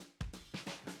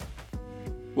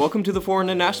Welcome to the Foreign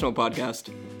and National Podcast.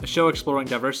 A show exploring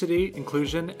diversity,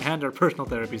 inclusion, and our personal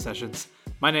therapy sessions.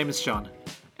 My name is Sean.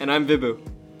 And I'm Vibhu.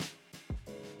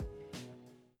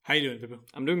 How you doing, Vibhu?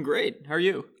 I'm doing great. How are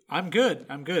you? I'm good.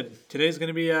 Today's going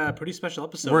to be a pretty special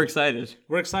episode. We're excited.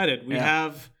 We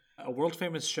have a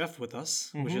world-famous chef with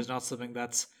us, which is not something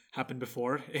that's happened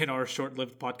before in our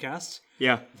short-lived podcast.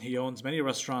 Yeah. He owns many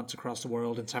restaurants across the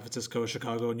world in San Francisco,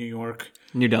 Chicago, New York.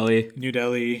 New Delhi.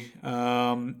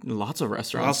 Lots of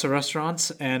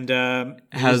restaurants. And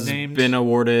has been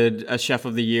awarded a Chef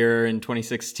of the Year in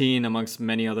 2016, amongst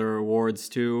many other awards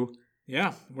too.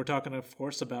 Yeah. We're talking, of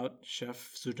course, about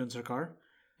Chef Sujan Sarkar.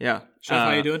 Yeah. Chef, how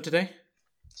are you doing today?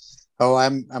 Oh,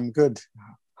 I'm good.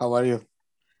 How are you?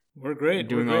 We're great.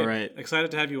 Doing all right.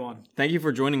 Excited to have you on. Thank you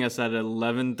for joining us at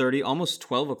 11:30, almost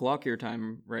 12 o'clock your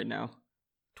time right now.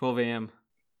 12 a.m.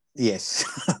 Yes.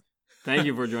 Thank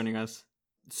you for joining us.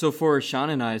 So for Sean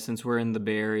and I, since we're in the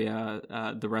Bay Area,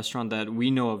 the restaurant that we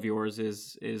know of yours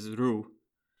is Rue.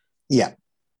 Yeah.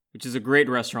 Which is a great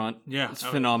restaurant. Yeah. It's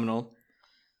phenomenal.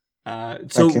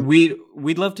 So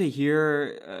we'd love to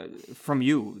hear from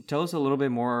you. Tell us a little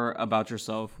bit more about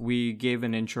yourself. We gave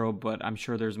an intro, but I'm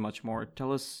sure there's much more.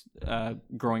 Tell us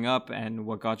growing up and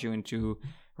what got you into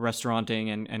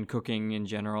restauranting and cooking in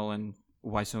general, and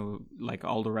why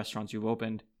all the restaurants you've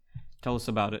opened. Tell us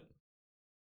about it.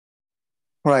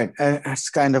 Right. It's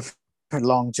kind of a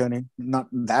long journey. Not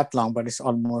that long, but it's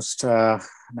almost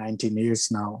 19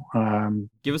 years now.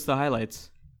 Give us the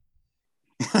highlights.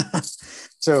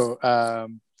 So I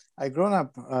grown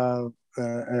up a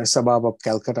suburb of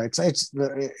Calcutta. It's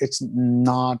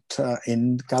not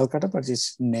in Calcutta, but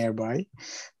it's nearby.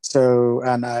 So,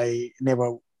 and I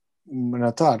never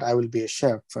thought I will be a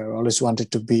chef. I always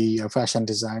wanted to be a fashion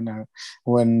designer.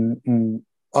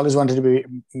 Always wanted to be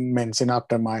mentioned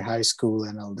after my high school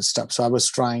and all this stuff. So I was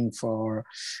trying for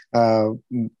the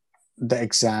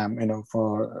exam,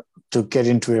 to get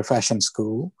into a fashion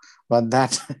school. But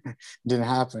that didn't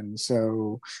happen.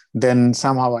 So then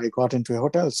somehow I got into a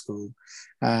hotel school,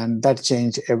 and that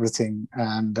changed everything.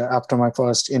 And after my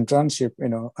first internship,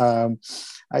 I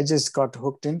just got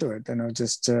hooked into it. I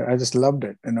just loved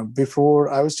it.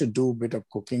 Before I used to do a bit of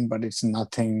cooking, but it's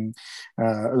nothing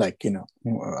how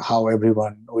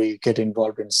we get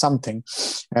involved in something.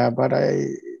 But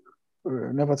I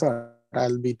never thought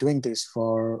I'll be doing this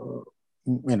for.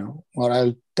 Or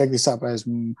I'll take this up as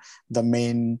the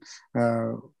main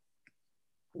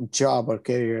job or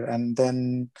career. And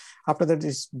then after that,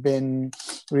 it's been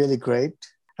really great.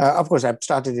 Of course, I've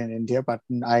started in India, but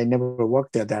I never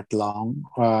worked there that long.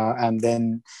 And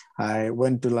then I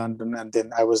went to London, and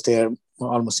then I was there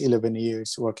almost 11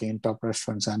 years working in top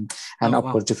restaurants and of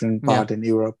course different part in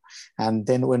Europe, and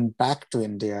then went back to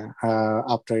India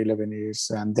after 11 years,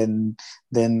 and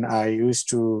then I used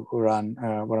to run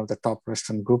one of the top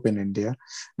restaurant group in India,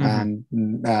 and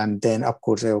then of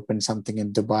course I opened something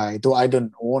in Dubai, though I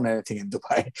don't own anything in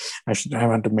Dubai. I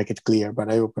want to make it clear, but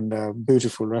I opened a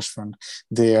beautiful restaurant.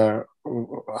 They are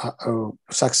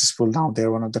successful now.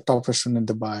 They're one of the top restaurants in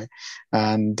Dubai,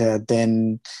 and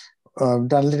then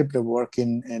done a little bit of work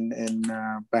in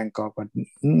Bangkok, but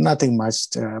nothing much.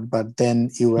 But then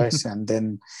US, and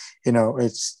then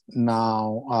it's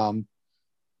now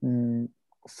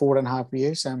 4.5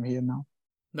 years I'm here now.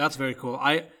 That's very cool.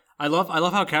 I love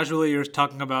how casually you're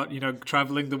talking about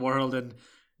traveling the world and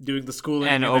doing the schooling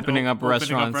and opening up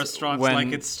restaurants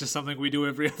like it's just something we do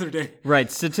every other day.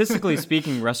 Right. Statistically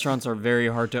speaking, restaurants are very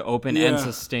hard to open and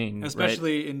sustain,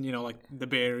 especially in like the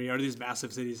Bay Area or these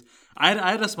massive cities. I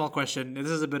had a small question.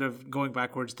 This is a bit of going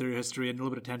backwards through history and a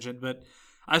little bit of tangent, but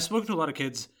I've spoken to a lot of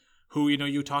kids who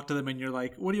you talk to them and you're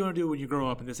like, what do you want to do when you grow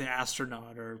up? And they say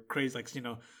astronaut or crazy, like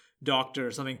doctor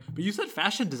or something. But you said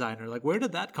fashion designer. Like, where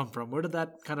did that come from? Where did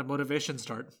that kind of motivation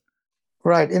start?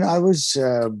 Right. I was.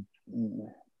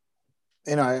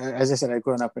 As I said, I've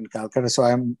grown up in Calcutta, so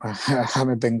I'm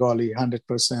a Bengali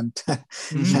 100%.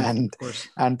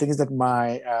 And things that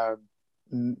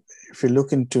if you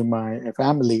look into my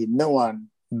family, no one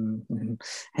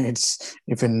it's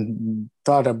even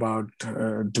thought about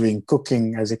doing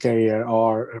cooking as a career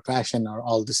or fashion or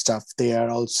all this stuff. They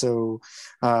are also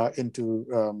into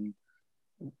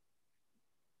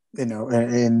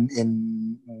in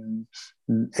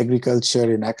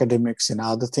agriculture, in academics, in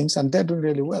other things, and they're doing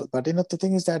really well. But the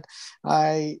thing is that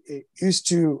I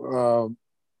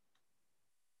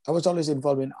was always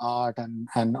involved in art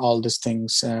and all these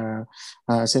things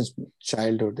since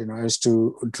childhood. I used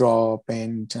to draw,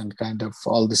 paint, and kind of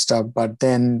all this stuff. But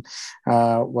then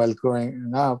while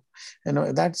growing up,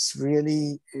 that's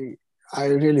really I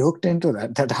really hooked into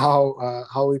that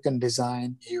how you can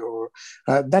design your,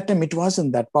 that time it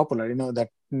wasn't that popular, that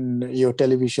your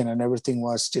television and everything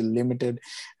was still limited,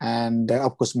 and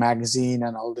of course magazine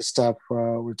and all this stuff,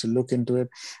 to look into it.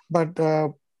 But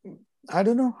I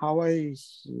don't know how I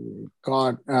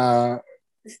got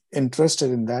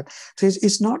interested in that. So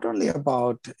it's not only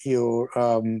about your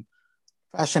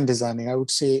fashion designing. I would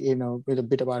say, with a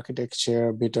bit of architecture,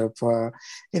 a bit of,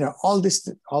 all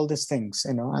these things,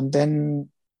 and then.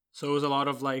 So it was a lot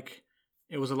of like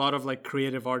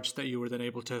creative arts that you were then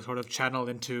able to sort of channel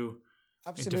into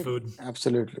Absolutely, food.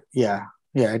 absolutely, yeah,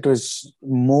 yeah. It was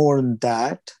more than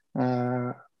that,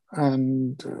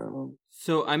 and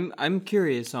So I'm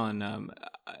curious on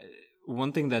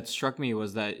one thing that struck me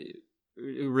was that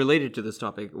related to this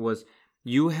topic was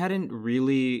you hadn't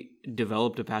really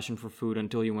developed a passion for food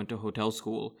until you went to hotel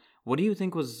school. What do you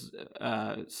think was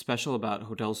special about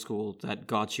hotel school that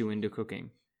got you into cooking?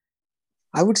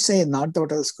 I would say not the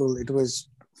hotel school. It was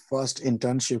first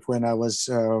internship when I was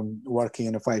working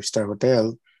in a five-star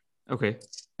hotel. Okay.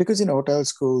 Because in hotel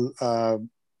school,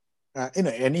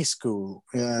 any school,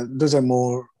 those are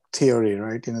more theory,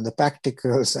 right? The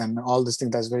practicals and all this thing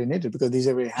that's very needed, because these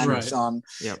are very hands-on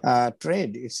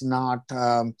trade. It's not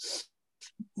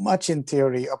much in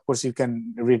theory. Of course, you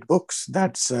can read books.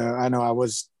 That's I know I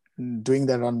was doing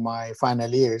that on my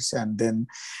final years, and then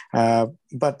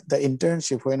but the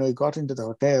internship, when we got into the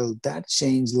hotel, that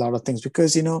changed a lot of things,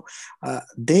 because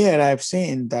there I've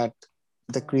seen that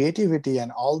the creativity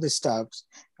and all this stuff,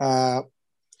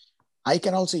 I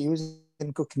can also use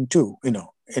in cooking too,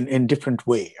 in different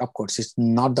way. Of course, it's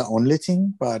not the only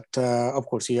thing, but of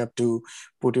course you have to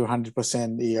put your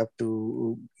 100%. You have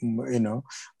to,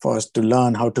 first to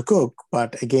learn how to cook.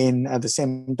 But again, at the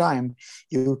same time,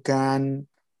 you can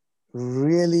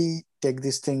really take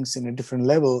these things in a different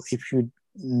level. If you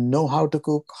know how to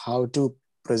cook, how to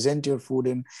present your food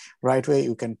in right way,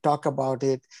 you can talk about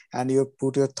it and you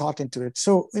put your thought into it.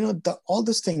 So, all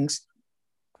these things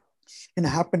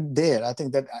happened there. I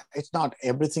think that it's not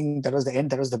everything. That was the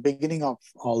end. That was the beginning of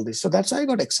all this. So that's why I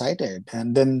got excited.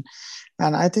 And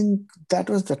I think that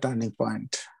was the turning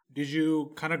point. Did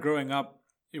you kind of growing up,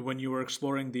 when you were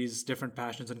exploring these different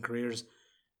passions and careers,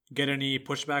 get any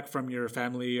pushback from your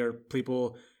family or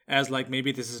people as like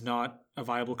maybe this is not a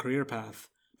viable career path?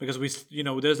 Because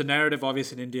there's a narrative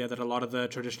obviously in India that a lot of the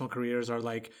traditional careers are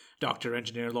like doctor,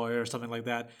 engineer, lawyer, or something like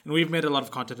that. And we've made a lot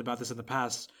of content about this in the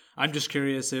past. I'm just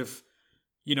curious if,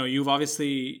 you've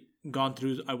obviously gone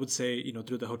through, I would say,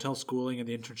 through the hotel schooling, and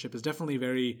the internship is definitely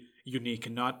very unique,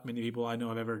 and not many people I know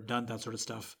have ever done that sort of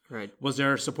stuff. Right. Was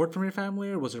there support from your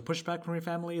family, or was there pushback from your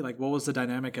family? Like, what was the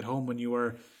dynamic at home when you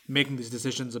were making these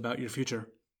decisions about your future?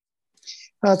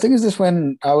 The thing is this,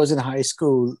 when I was in high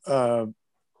school, I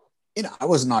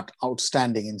was not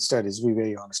outstanding in studies. To be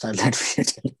very honest, I'll let you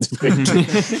tell you.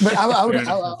 But I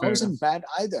wasn't bad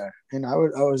either. I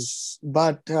was,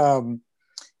 but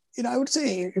I would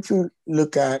say if you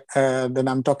look at, then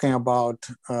I'm talking about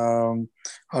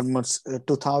almost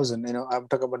 2000. I'm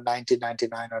talking about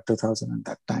 1999 or 2000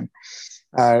 at that time.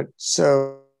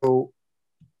 So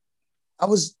I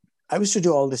used to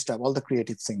do all this stuff, all the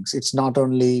creative things. It's not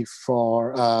only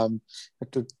for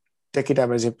to take it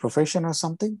up as a profession or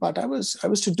something, but I was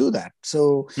to do that.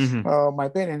 So my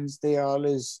parents, they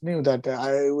always knew that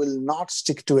I will not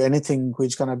stick to anything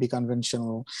which gonna be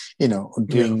conventional,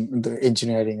 doing the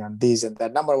engineering and this and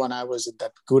that. Number one, I wasn't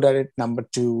that good at it. Number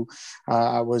two,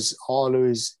 I was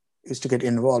always used to get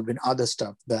involved in other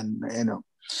stuff than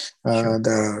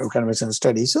the conventional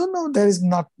study. So no, there is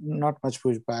not much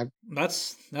pushback.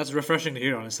 That's refreshing to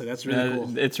hear. Honestly, that's really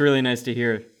cool. It's really nice to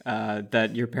hear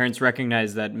that your parents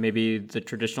recognize that maybe the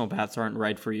traditional paths aren't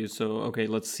right for you. So okay,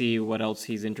 let's see what else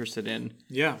he's interested in.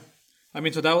 Yeah, I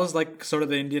mean, so that was like sort of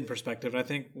the Indian perspective. I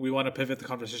think we want to pivot the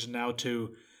conversation now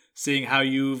to seeing how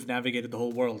you've navigated the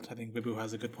whole world. I think Vibhu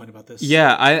has a good point about this.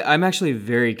 Yeah, I'm actually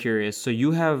very curious. So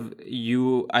you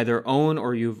either own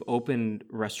or you've opened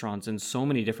restaurants in so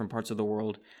many different parts of the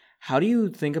world. How do you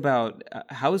think about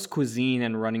how is cuisine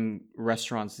and running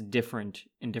restaurants different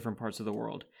in different parts of the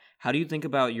world? How do you think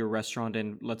about your restaurant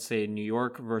in, let's say, New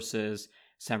York versus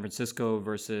San Francisco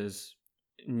versus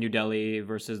New Delhi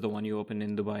versus the one you opened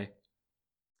in Dubai?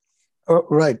 Oh,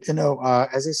 right.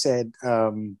 As I said,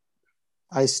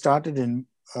 I started in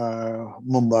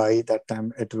Mumbai. That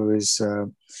time it was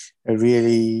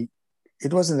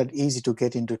it wasn't that easy to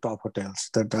get into top hotels.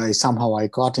 That I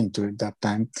got into it that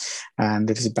time, and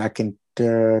it is back in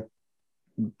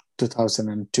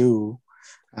 2002.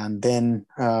 And then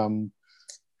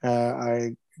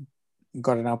I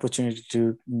got an opportunity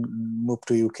to move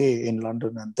to UK in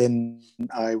London, and then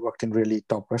I worked in really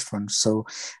top restaurants. So,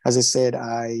 as I said,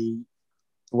 I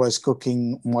was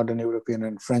cooking modern European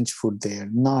and French food there,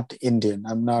 not Indian.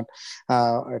 I'm not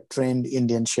a trained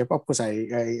Indian chef. Of course,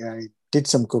 I did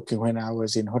some cooking when I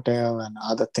was in hotel and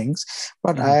other things,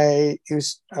 but I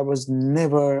was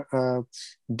never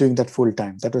doing that full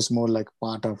time. That was more like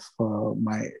part of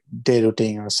my day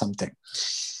routine or something.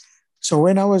 So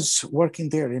when I was working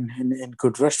there in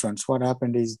good restaurants, what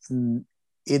happened is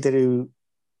either you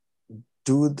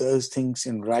do those things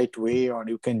in right way or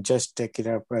you can just take it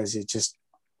up as it just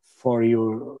for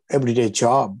your everyday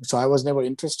job. So I was never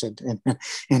interested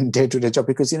in day-to-day job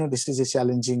because, this is a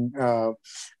challenging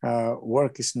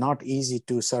work. It's not easy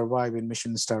to survive in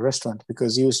Michelin star restaurant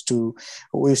because we used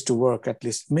to work at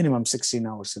least minimum 16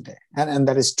 hours a day. And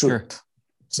that is true. Sure.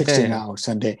 16 hours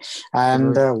a day.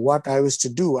 And what I used to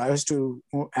do, I used to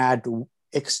add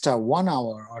extra 1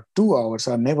 hour or 2 hours.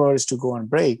 I never used to go on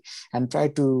break and try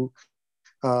to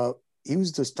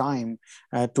use this time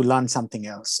to learn something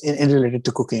else in related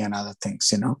to cooking and other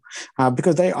things,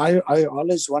 because I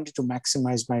always wanted to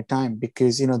maximize my time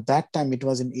because, that time it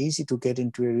wasn't easy to get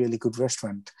into a really good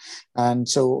restaurant. And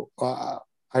so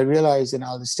I realized in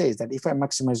all the stages that if I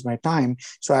maximize my time,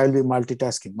 so I'll be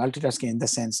multitasking in the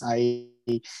sense I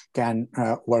can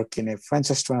work in a French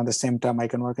restaurant at the same time I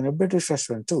can work in a British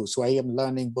restaurant too. So I am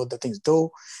learning both the things,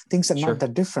 though things are not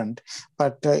that different,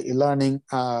 but learning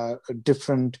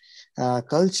different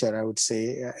culture, I would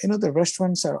say. The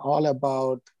restaurants are all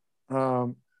about,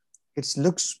 it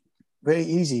looks very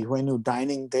easy when you're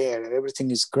dining there,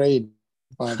 everything is great,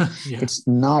 but it's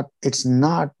not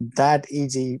that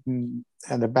easy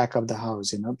at the back of the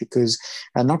house, because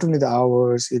not only the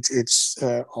hours, it's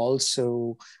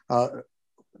also a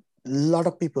lot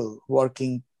of people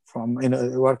working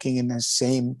working in the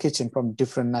same kitchen from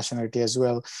different nationality as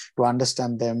well to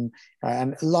understand them,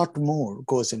 and a lot more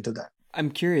goes into that. I'm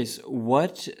curious,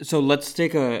 so let's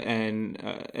take an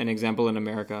example in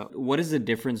America. What is the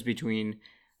difference between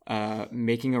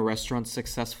making a restaurant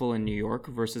successful in New York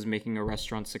versus making a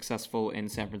restaurant successful in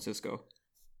San Francisco?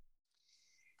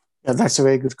 Yeah, that's a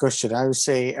very good question. I would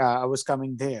say I was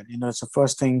coming there. So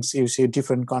first things you see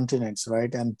different continents,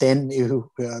 right? And then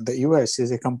the US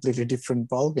is a completely different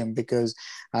ballgame because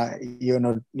you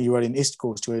are in East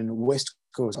Coast, you're in West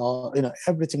Coast. All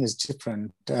everything is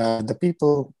different. The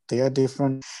people, they are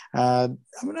different. I'm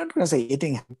not going to say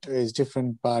eating is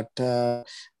different, but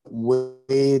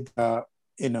way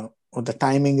the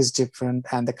timing is different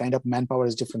and the kind of manpower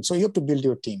is different. So you have to build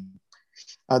your team.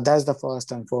 That's the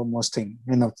first and foremost thing.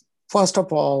 First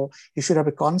of all, you should have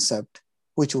a concept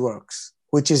which works,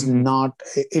 which is not,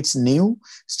 it's new,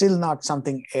 still not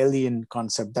something alien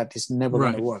concept that is never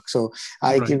going to work. So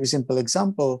I give you a simple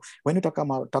example. When you talk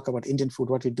about Indian food,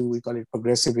 what we do, we call it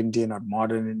progressive Indian or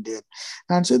modern Indian.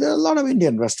 And so there are a lot of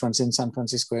Indian restaurants in San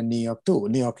Francisco and New York too.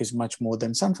 New York is much more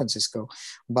than San Francisco.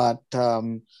 But,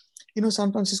 San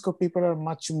Francisco people are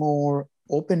much more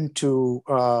open to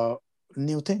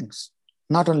new things.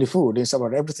 Not only food, it's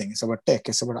about everything. It's about tech,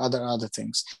 it's about other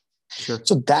things. Sure.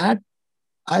 So that,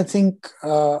 I think,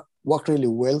 worked really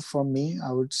well for me,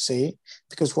 I would say,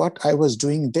 because what I was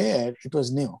doing there, it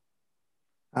was new.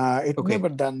 Never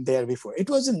done there before. It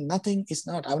wasn't nothing. It's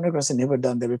not, I'm not going to say never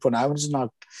done there before. I was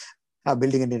not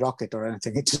building any rocket or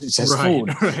anything. It's just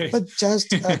food, but just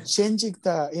changing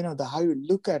the how you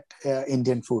look at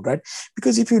Indian food, right?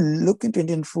 Because if you look into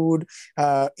Indian food,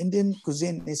 Indian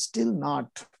cuisine is still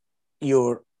not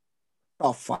your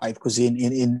top 5 cuisine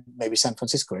in maybe San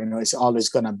Francisco. It's always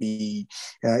going to be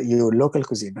your local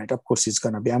cuisine, right? Of course, it's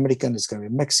going to be American, it's going to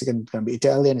be Mexican, it's going to be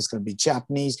Italian, it's going to be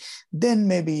Japanese. Then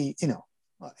maybe,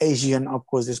 Asian, of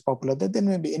course, is popular. Then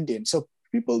maybe Indian. So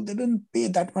people didn't pay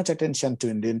that much attention to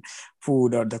Indian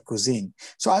food or the cuisine.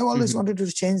 So I always wanted to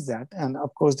change that. And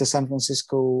of course, the San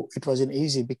Francisco, it wasn't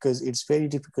easy because it's very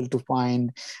difficult to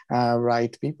find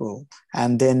right people.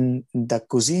 And then the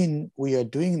cuisine we are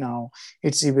doing now,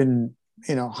 it's even,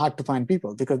 hard to find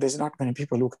people because there's not many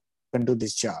people who can do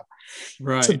this job.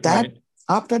 Right. So that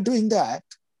after doing that,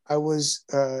 I was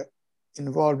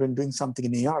involved in doing something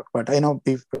in New York, but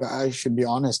I should be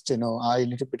honest, I a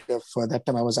little bit of that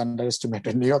time I was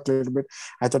underestimated New York a little bit.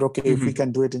 I thought, okay, if we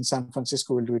can do it in San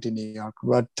Francisco, we'll do it in New York.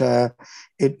 But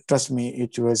trust me,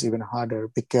 it was even harder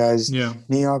because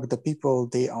New York, the people,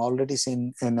 they already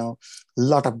seen, a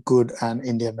lot of good and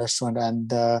Indian restaurant, and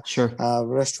the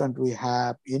restaurant we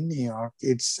have in New York,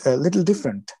 it's a little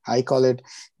different. I call it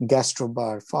gastro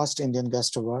bar, fast Indian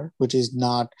gastro bar, which is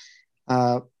not,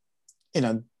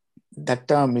 that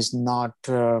term is not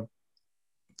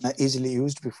easily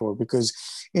used before because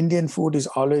Indian food is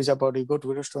always about you go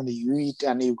to a restaurant, you eat,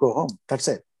 and you go home. That's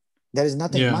it. There is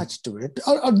nothing much to it.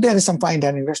 Or there is some fine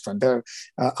dining restaurant. There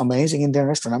are amazing Indian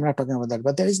restaurant. I'm not talking about that,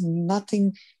 but there is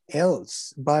nothing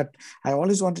else. But I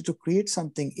always wanted to create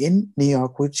something in New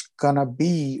York which gonna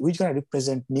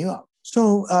represent New York.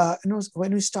 So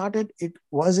when we started, it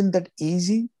wasn't that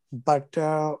easy, but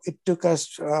it took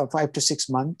us 5 to 6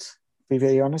 months, to be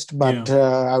very honest. But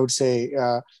I would say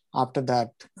after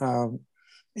that,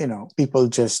 people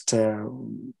just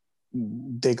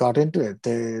they got into it.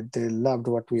 They loved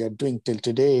what we are doing till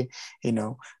today,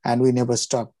 and we never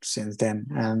stopped since then.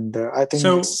 And I think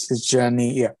this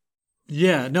journey,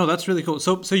 yeah, no, that's really cool.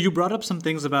 So you brought up some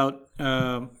things about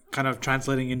kind of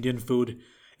translating Indian food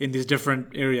in these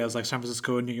different areas like San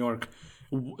Francisco and New York.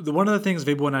 One of the things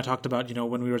Vibhu and I talked about,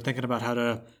 when we were thinking about how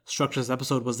to structure this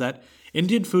episode, was that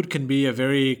Indian food can be a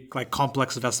very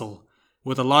complex vessel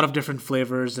with a lot of different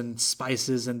flavors and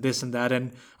spices and this and that.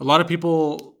 And a lot of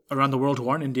people around the world who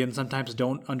aren't Indian sometimes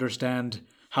don't understand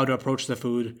how to approach the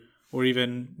food or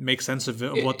even make sense of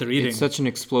what they're eating. It's such an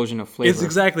explosion of flavor.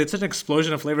 It's such an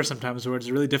explosion of flavor sometimes where it's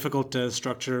really difficult to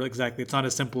structure exactly. It's not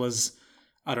as simple as,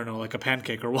 I don't know, like a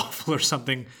pancake or waffle or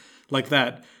something like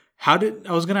that. I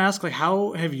was going to ask,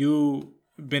 how have you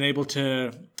been able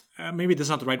to, maybe this is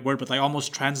not the right word, but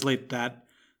almost translate that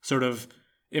sort of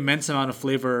immense amount of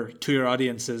flavor to your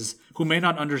audiences who may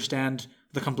not understand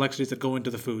the complexities that go into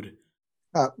the food?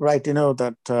 Right.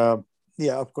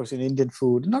 Of course, in Indian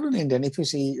food, not only Indian, if you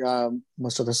see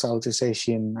most of the Southeast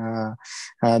Asian,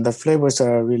 the flavors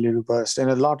are really robust and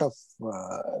a lot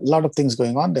of things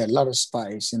going on there, a lot of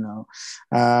spice,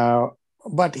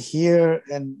 but here,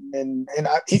 and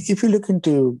if you look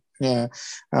into the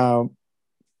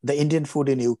Indian food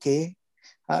in UK,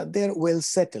 they're well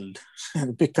settled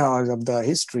because of the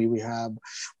history we have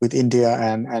with India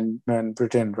and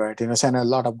Britain, right? And a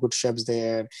lot of good chefs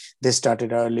there. They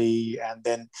started early, and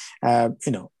then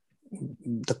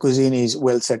the cuisine is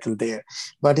well settled there.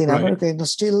 But in America,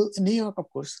 still in New York, of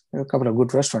course, there are a couple of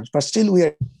good restaurants, but still we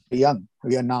are young.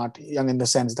 We are not young in the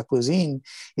sense the cuisine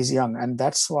is young, and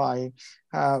that's why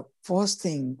first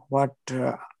thing what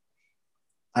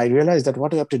I realized that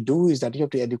what you have to do is that you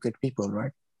have to educate people,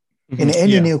 right? In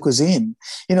any new cuisine,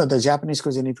 the Japanese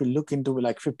cuisine, if you look into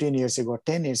 15 years ago,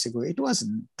 10 years ago, it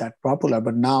wasn't that popular.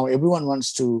 But now everyone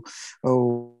wants to,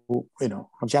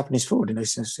 have Japanese food.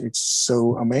 It's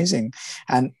so amazing.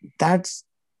 And that's,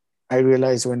 I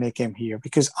realized when I came here,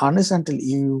 because honest, until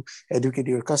you educate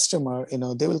your customer,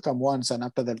 they will come once and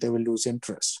after that they will lose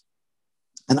interest.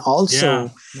 And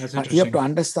also, you have to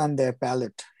understand their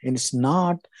palate. And it's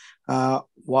not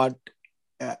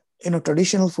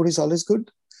traditional food is always good.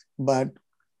 But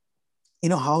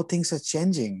how things are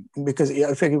changing, because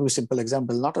if I give you a simple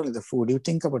example, not only the food, you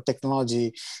think about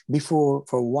technology. Before,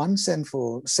 for one cell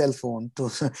phone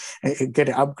to get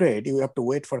an upgrade, you have to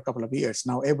wait for a couple of years.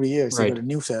 Now every year you got a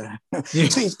new cell.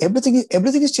 So everything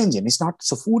is changing. It's not,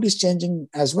 so food is changing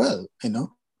as well.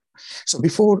 So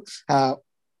before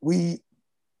we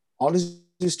always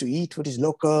used to eat what is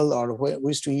local, or we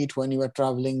used to eat when you were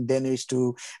traveling, then we used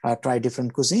to try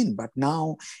different cuisine. But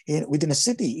now within a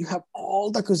city, you have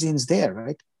all the cuisines there,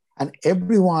 right? And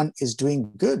everyone is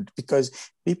doing good because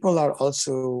people are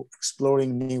also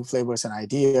exploring new flavors and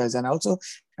ideas, and also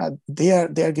they are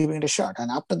giving it a shot.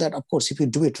 And after that, of course, if you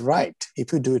do it right,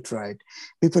 people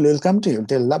will come to you.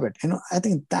 They'll love it. I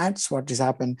think that's what has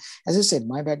happened. As I said,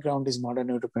 my background is modern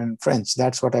European French.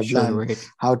 That's what I've learned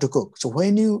how to cook. So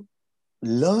when you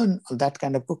learn that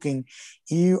kind of cooking,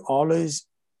 you always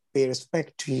pay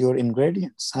respect to your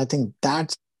ingredients. I think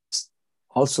that's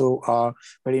also a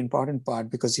very important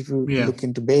part, because if you look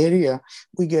into Bay Area,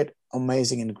 we get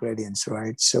amazing ingredients,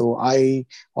 right? So I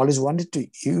always wanted to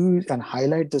use and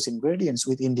highlight those ingredients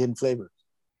with Indian flavor.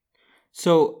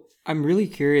 So I'm really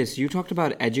curious, you talked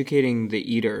about educating the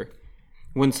eater.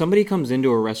 When somebody comes into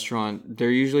a restaurant,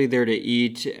 they're usually there to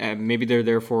eat. Maybe they're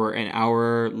there for an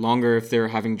hour longer if they're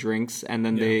having drinks, and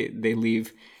then they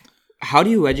leave. How do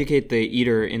you educate the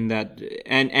eater in that,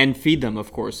 and feed them,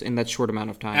 of course, in that short amount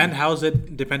of time? And how is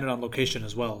it dependent on location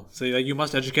as well? So you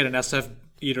must educate an SF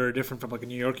eater different from a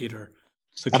New York eater.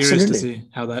 So curious to see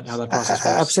how that process works.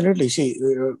 Absolutely. See,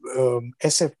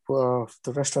 SF,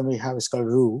 the restaurant we have is called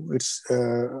Rue. It's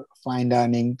fine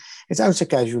dining. It's also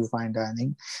casual fine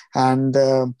dining. And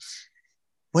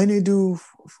when you do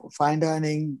fine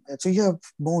dining, so you have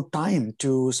more time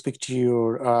to speak to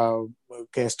your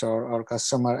guest or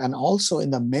customer. And also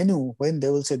in the menu, when they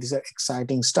will say these are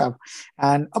exciting stuff.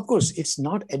 And of course, it's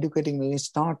not educating,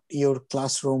 it's not your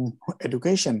classroom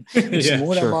education. It's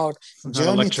more about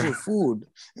journey through food.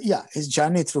 Yeah, it's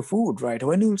journey through food, right?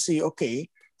 When you see, okay,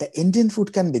 the Indian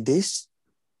food can be this.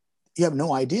 You have no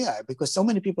idea, because so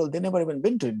many people, they never even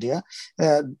been to India.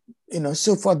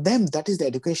 So for them, that is the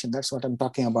education. That's what I'm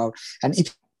talking about. And if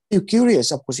you're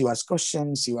curious, of course, you ask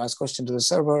questions to the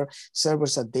server.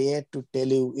 Servers are there to tell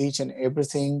you each and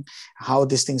everything, how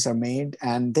these things are made.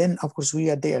 And then, of course, we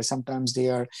are there. Sometimes they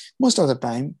are, most of the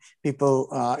time, people,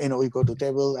 we go to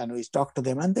table and we talk to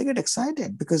them and they get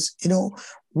excited because,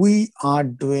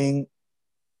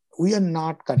 we are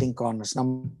not cutting corners,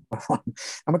 number one.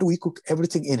 Number two, we cook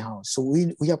everything in-house. So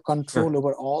we have control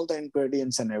over all the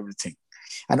ingredients and everything.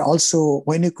 And also,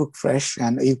 when you cook fresh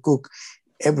and you cook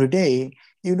every day,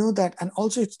 you know that. And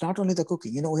also, it's not only the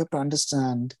cooking. We have to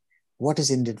understand what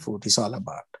is Indian food is all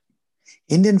about.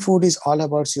 Indian food is all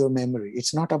about your memory.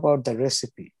 It's not about the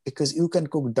recipe, because you can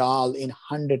cook dal in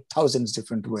 100,000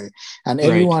 different ways. And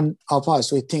every one of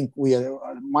us, we think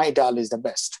my dal is the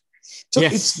best. So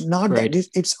it's not that.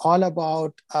 It's all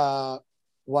about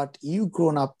what you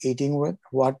grown up eating with,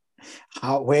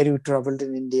 where you traveled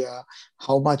in India,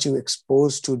 how much you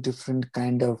exposed to different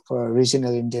kind of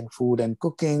regional Indian food and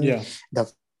cooking, the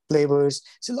flavors.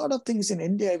 So a lot of things in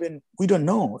India, even we don't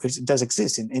know it does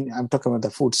exist. I'm talking about the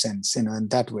food sense, in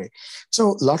that way.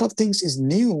 So a lot of things is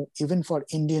new, even for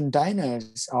Indian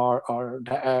diners or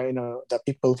the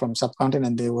people from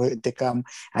subcontinent. They come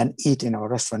and eat in our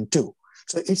restaurant too.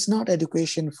 So it's not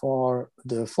education for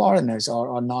the foreigners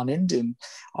or non-Indian,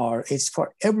 or it's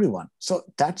for everyone. So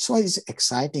that's why it's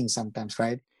exciting sometimes,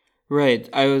 right? Right.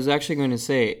 I was actually going to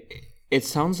say, it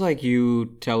sounds like you're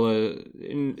telling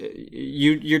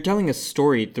a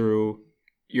story through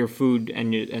your food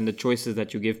and the choices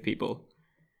that you give people,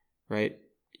 right?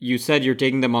 You said you're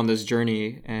taking them on this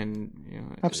journey,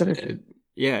 and absolutely,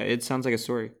 it sounds like a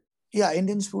story. Yeah,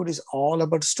 Indian food is all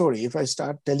about story. If I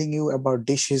start telling you about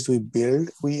dishes we build,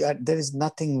 there is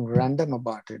nothing random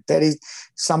about it. There is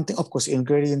something, of course,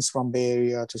 ingredients from Bay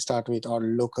Area to start with are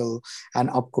local, and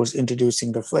of course,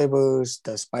 introducing the flavors.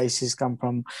 The spices come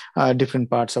from different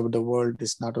parts of the world.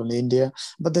 It's not only India,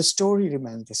 but the story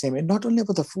remains the same. And not only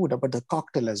about the food, but the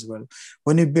cocktail as well.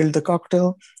 When you build the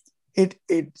cocktail,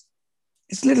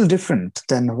 it's a little different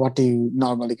than what you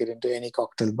normally get into any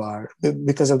cocktail bar,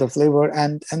 because of the flavor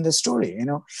and the story,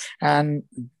 and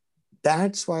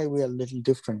that's why we are a little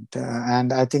different.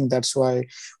 And I think that's why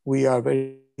we are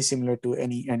very similar to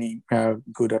any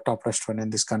good or top restaurant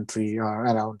in this country or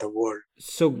around the world.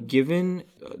 So given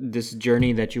this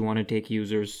journey that you want to take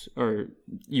users, or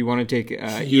you want to take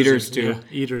eaters through,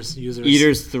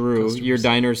 your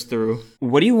diners through,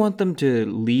 what do you want them to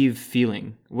leave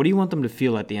feeling? What do you want them to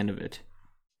feel at the end of it?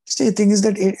 See, the thing is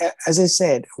that, as I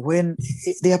said, when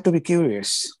they have to be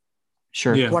curious.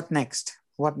 Sure. Yeah. What next?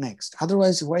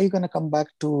 Otherwise, why are you going to come back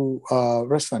to a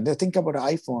restaurant? They think about an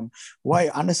iPhone. Why?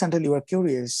 Unless until you are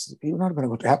curious, you're not going to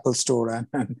go to Apple store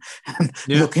and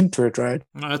look into it, right?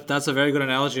 That's a very good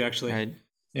analogy, actually. Right.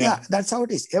 Yeah, that's how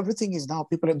it is. Everything is now,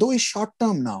 though it's short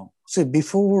term now. So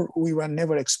before we were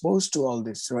never exposed to all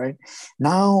this, right?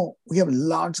 Now we have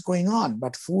lots going on,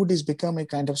 but food is becoming a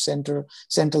kind of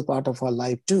central part of our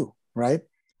life too, right?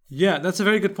 Yeah, that's a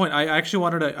very good point. I actually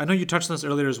I know you touched on this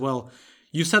earlier as well.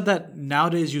 You said that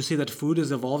nowadays you see that food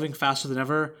is evolving faster than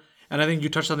ever. And I think you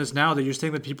touched on this now, that you're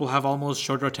saying that people have almost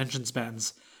shorter attention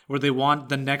spans, where they want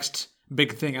the next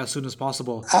big thing as soon as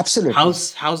possible. Absolutely.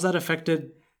 How's that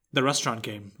affected the restaurant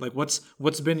game? Like,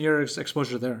 what's been your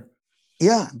exposure there?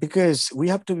 Yeah, because we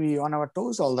have to be on our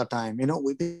toes all the time.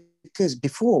 Because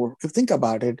before, if you think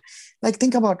about it,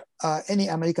 think about any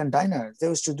American diner. They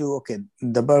used to do,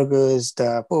 the burgers,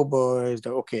 the po' boys,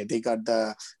 they got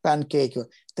the pancake,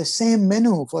 the same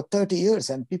menu for 30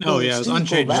 years, and people still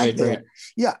go back there. Right.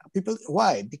 Yeah,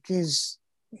 why? Because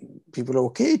people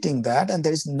are eating that, and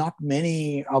there is not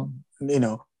many,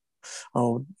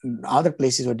 other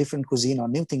places where different cuisine or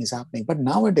new thing is happening. But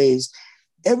nowadays,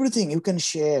 everything you can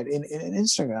share in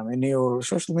Instagram, in your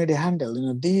social media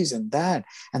handle, this and that.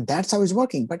 And that's how it's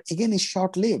working. But again, it's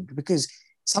short-lived, because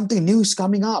something new is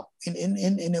coming up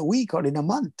in a week or in a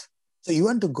month. So you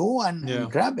want to go and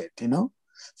grab it,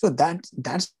 So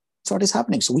that's what is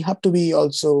happening. So we have to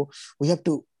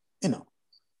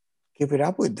keep it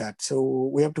up with that. So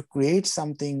we have to create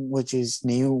something which is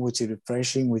new, which is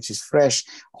refreshing, which is fresh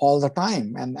all the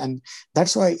time. And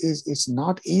that's why it's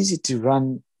not easy to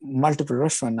run multiple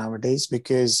restaurants nowadays,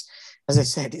 because, as I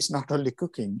said, it's not only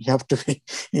cooking. You have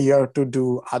to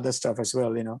do other stuff as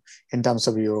well, in terms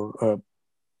of your,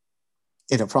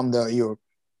 from your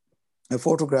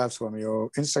photographs, from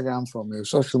your Instagram, from your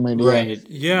social media. Right.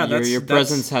 Yeah. Your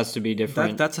presence has to be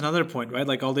different. That's another point, right?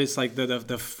 Like all this, like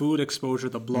the food exposure,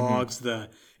 the blogs, the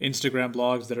Instagram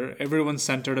blogs that are everyone's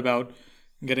centered about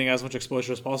getting as much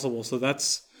exposure as possible. So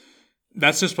that's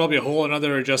That's just probably a whole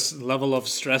another just level of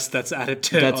stress that's added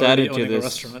to already owning a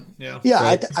restaurant. Yeah. Yeah,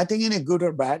 right. I think in a good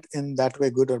or bad, in that way,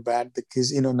 good or bad,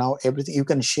 because now everything you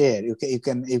can share. You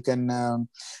can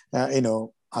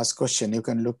ask question. You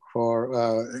can look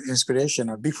for inspiration.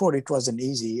 Or before it wasn't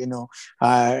easy.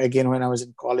 Again, when I was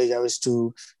in college, I was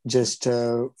to just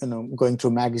going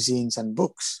through magazines and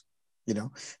books.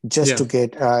 Just to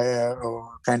get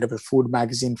kind of a food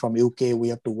magazine from UK, we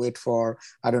have to wait for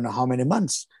I don't know how many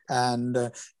months.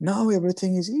 And now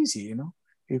everything is easy.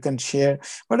 You can share.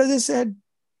 But as I said,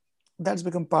 that's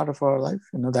become part of our life.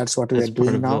 That's what we are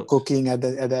doing now. Cooking at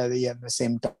the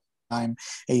same time,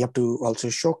 you have to also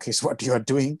showcase what you are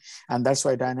doing, and that's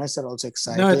why diners are also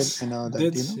excited. It's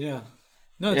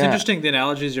interesting the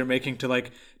analogies you're making to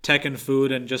like tech and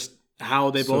food and just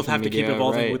how they both have to keep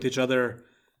evolving with each other.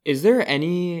 Is there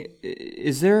any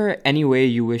way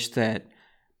you wish that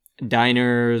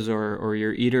diners or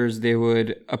your eaters, they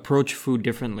would approach food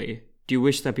differently? Do you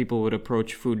wish that people would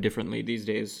approach food differently these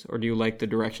days, or do you like the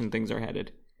direction things are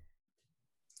headed?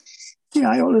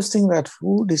 I always think that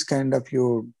food is kind of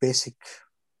your very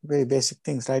basic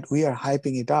things, right? We are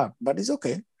hyping it up, but it's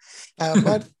okay.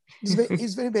 But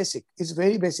it's very basic. It's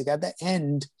very basic. At the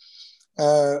end,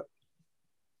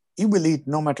 you will eat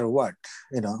no matter what.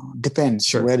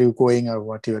 Depends where you're going or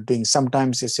what you're doing.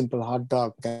 Sometimes a simple hot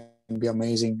dog can be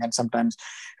amazing, and sometimes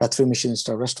a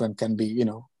 3-Michelin-star restaurant can be,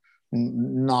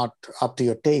 not up to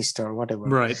your taste or whatever.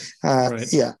 Right.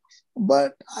 Yeah.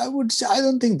 But I would say I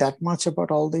don't think that much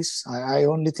about all this. I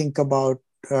only think about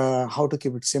how to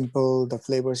keep it simple. The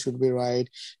flavor should be right.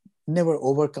 Never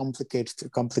complicate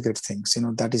things.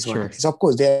 That is what it is. Of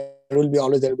course, there will be a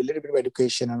little bit of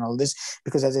education and all this,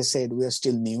 because as I said, we are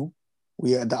still new.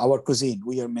 We are our cuisine.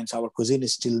 Our cuisine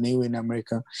is still new in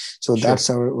America. So that's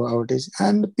how it is.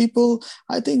 And people,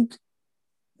 I think,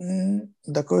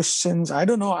 the questions, I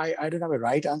don't know. I don't have a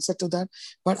right answer to that,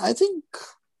 but I think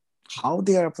how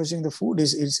they are approaching the food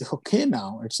is okay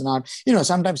now. It's not,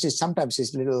 sometimes it's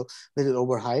little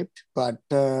overhyped, but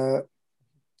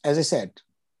as I said,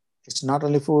 it's not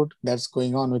only food that's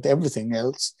going on with everything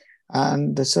else,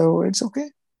 and so it's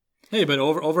okay. Hey, but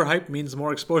overhyped means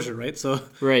more exposure, right? So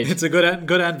it's a good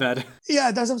and bad.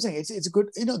 Yeah, that's what I'm saying. It's good.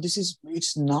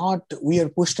 It's not. We are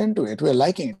pushed into it. We're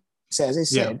liking it. So as I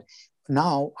said,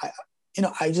 now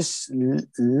I just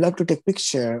love to take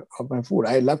picture of my food.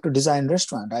 I love to design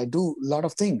restaurant. I do a lot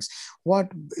of things.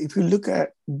 If you look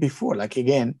at before, if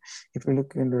you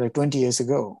look into 20 years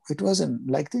ago, it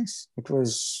wasn't like this. It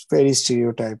was very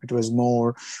stereotype. It was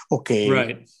more, okay,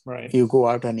 right. You go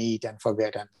out and eat and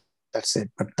forget, and that's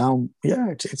it. But now,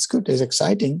 it's good. It's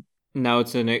exciting. Now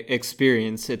it's an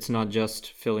experience. It's not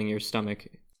just filling your stomach.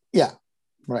 Yeah,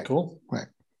 right. Cool. Right.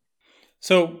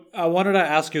 So I wanted to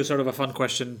ask you sort of a fun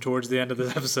question towards the end of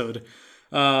this episode.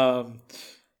 My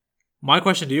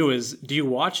question to you is, do you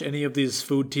watch any of these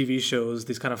food TV shows,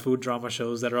 these kind of food drama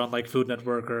shows that are on like Food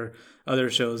Network or other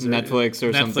shows? Netflix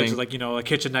or something? Like, a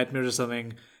Kitchen Nightmares or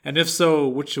something. And if so,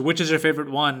 which is your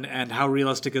favorite one, and how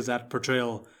realistic is that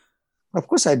portrayal? Of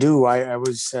course I do. I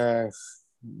was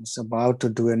about to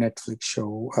do a Netflix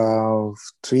show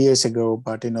 3 years ago,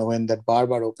 but when that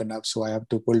bar opened up, so I have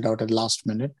to pull it out at last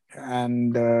minute.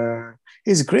 And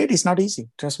it's great. It's not easy.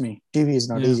 Trust me. TV is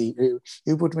not easy.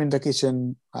 You put me in the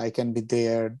kitchen, I can be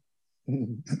there.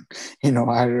 I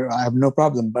have no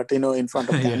problem. But in front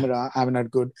of camera, I'm not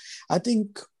good. I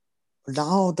think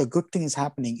now the good thing is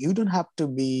happening. You don't have to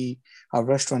be a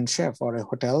restaurant chef or a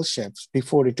hotel chef.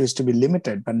 Before it used to be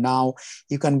limited, but now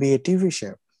you can be a TV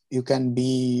chef. You can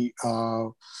be,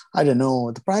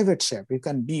 the private chef. You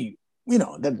can be,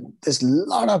 there's a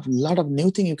lot of new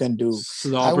thing you can do. So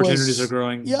the opportunities are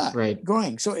growing. Yeah, right.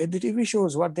 Growing. So the TV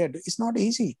shows, what they're doing, it's not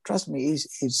easy. Trust me,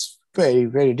 it's very,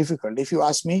 very difficult. If you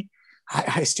ask me,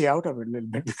 I stay out of it a little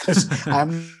bit because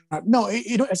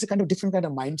it's a kind of different kind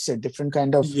of mindset, different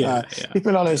kind of,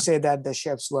 people always say that the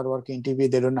chefs who are working in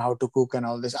TV, they don't know how to cook and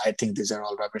all this. I think these are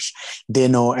all rubbish. They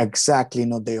know exactly,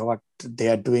 what they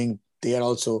are doing. They are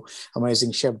also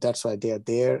amazing chef. That's why they are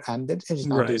there. And that is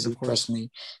not easy. Trust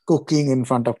me. Cooking in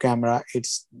front of camera,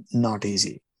 it's not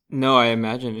easy. No, I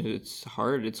imagine it's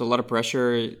hard. It's a lot of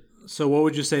pressure. So what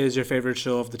would you say is your favorite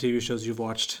show of the TV shows you've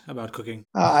watched about cooking?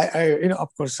 Of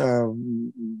course, the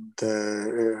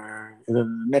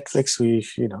Netflix,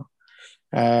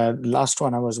 last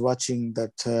one I was watching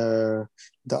that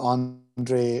the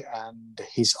Andre and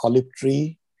his olive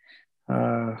tree.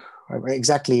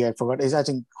 exactly. I forgot. It's, I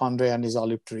think, Andre and his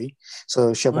olive tree.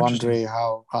 So Chef Andre,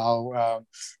 how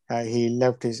he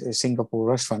left his Singapore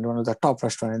restaurant, one of the top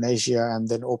restaurant in Asia, and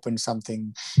then opened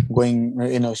something.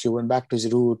 She went back to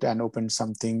his root and opened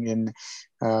something in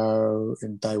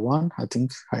Taiwan, I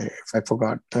think. I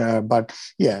forgot, but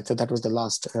yeah. So that was the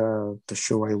last the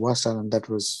show I watched, and that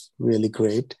was really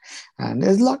great. And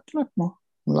there's a lot more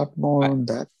on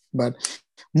that, but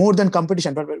more than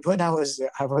competition. But when I was in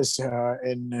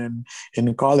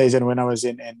college, and when I was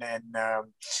when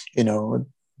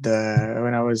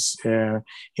I was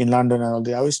in London and all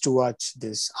that, I used to watch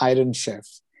this Iron Chef,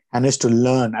 and I used to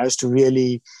learn. I used to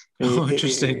really,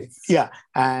 interesting. Yeah,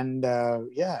 and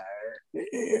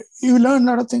you learn a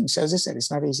lot of things. As I said,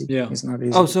 it's not easy. Yeah, it's not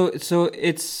easy. Oh, so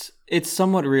it's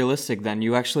somewhat realistic then.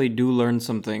 You actually do learn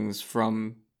some things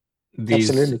from these.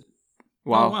 Absolutely.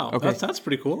 Wow. Oh, wow. Okay. That's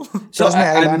pretty cool. So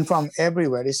I learn from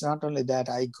everywhere. It's not only that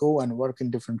I go and work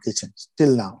in different kitchens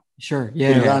till now. Sure. To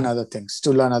learn other things.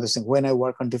 When I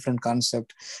work on different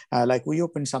concept, like we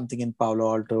opened something in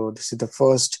Palo Alto. This is the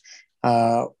first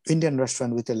Indian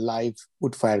restaurant with a live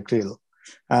wood fire grill.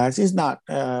 This is not.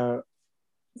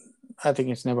 I think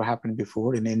it's never happened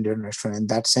before in an Indian restaurant in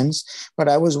that sense. But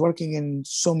I was working in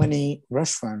so many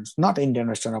restaurants, not Indian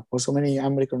restaurant, of course, so many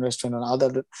American restaurants and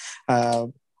other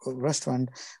restaurant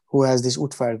who has this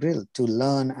wood fire grill, to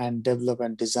learn and develop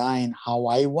and design how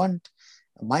I want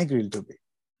my grill to be.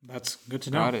 That's good to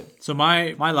know. Got it. So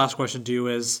my last question to you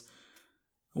is,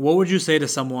 what would you say to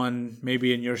someone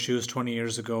maybe in your shoes 20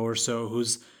 years ago or so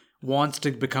who's wants to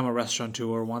become a restaurateur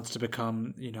or wants to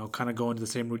become, kind of go into the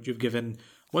same route you've given?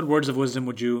 What words of wisdom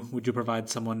would you provide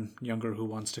someone younger who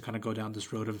wants to kind of go down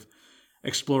this road of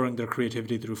exploring their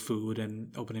creativity through food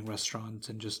and opening restaurants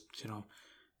and just,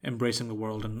 embracing the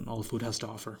world and all food has to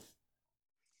offer?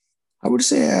 I would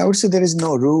say there is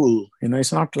no rule.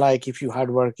 It's not like if you're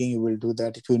hardworking, you will do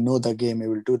that. If you know the game,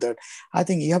 you will do that. I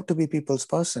think you have to be people's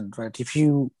person, right? If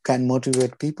you can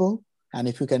motivate people, and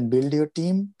if you can build your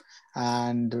team,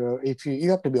 and if you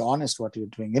have to be honest what you're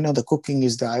doing. The cooking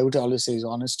is I would always say is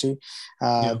honesty.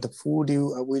 The food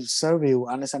you will serve you,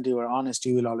 unless until you are honest,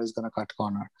 you will always gonna cut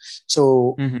corner.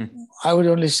 So I would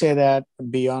only say that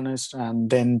be honest, and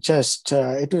then just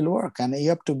it will work. And you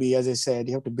have to be, as I said,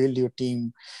 you have to build your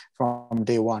team from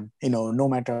day one. No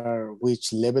matter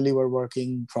which level you are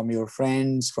working, from your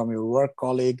friends, from your work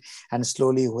colleague, and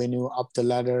slowly when you up the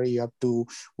ladder, you have to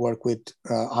work with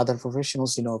other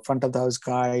professionals. Front of the house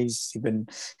guys, even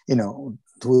who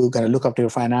kind of look after your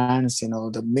finance,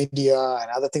 the media and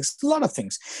other things, a lot of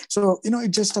things. So you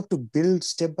just have to build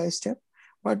step by step.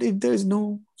 But if there is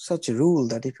no such rule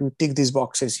that if you tick these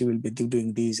boxes, you will be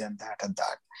doing these and that and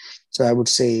that. So I would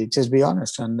say just be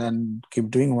honest and then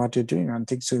keep doing what you're doing, and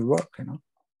things will work.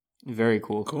 Very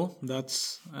cool. Cool.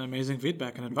 That's amazing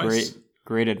feedback and advice.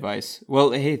 Great advice.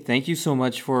 Well, hey, thank you so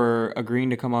much for agreeing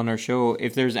to come on our show.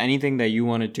 If there's anything that you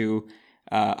wanted to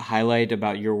highlight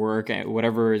about your work,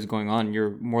 whatever is going on,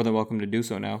 you're more than welcome to do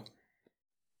so now.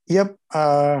 Yep.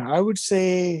 I would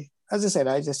say, as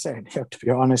I just said, you have to be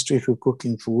honest if you're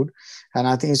cooking food. And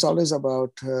I think it's always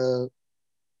about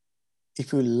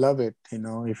if you love it,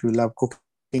 if you love cooking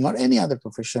or any other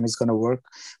profession, it's going to work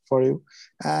for you.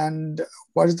 And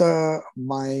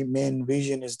my main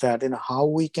vision is that, how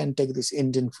we can take this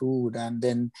Indian food and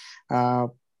then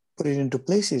put it into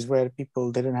places where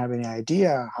people didn't have any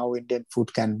idea how Indian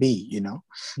food can be,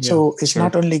 So it's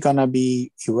not only gonna be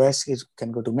US, it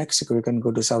can go to Mexico, you can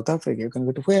go to South Africa, you can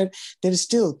go to where there is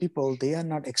still people, they are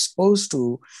not exposed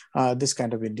to this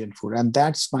kind of Indian food. And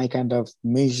that's my kind of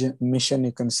mission,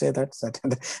 you can say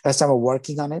that's how I'm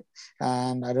working on it.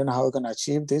 And I don't know how we're gonna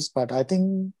achieve this, but I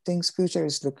think future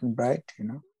is looking bright,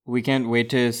 We can't wait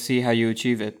to see how you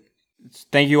achieve it.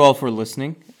 Thank you all for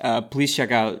listening. Please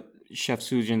check out Chef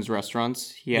Sujin's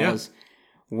restaurants. He has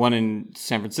one in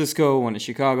San Francisco, one in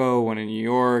Chicago, one in New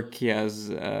York. He has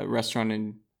a restaurant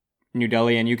in New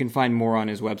Delhi, and you can find more on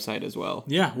his website as well.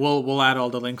 Yeah, we'll add all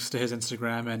the links to his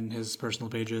Instagram and his personal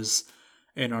pages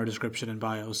in our description and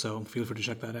bio, so feel free to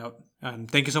check that out. And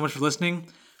thank you so much for listening.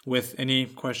 With any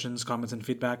questions, comments, and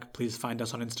feedback, please find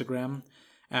us on Instagram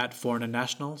at Foreign and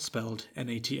National, spelled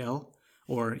NATL,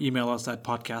 or email us at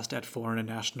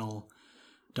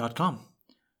podcast@foreignandnational.com.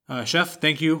 Chef,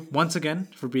 thank you once again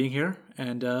for being here,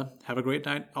 and have a great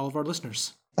night, all of our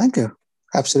listeners. Thank you.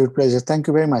 Absolute pleasure. Thank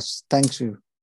you very much. Thank you.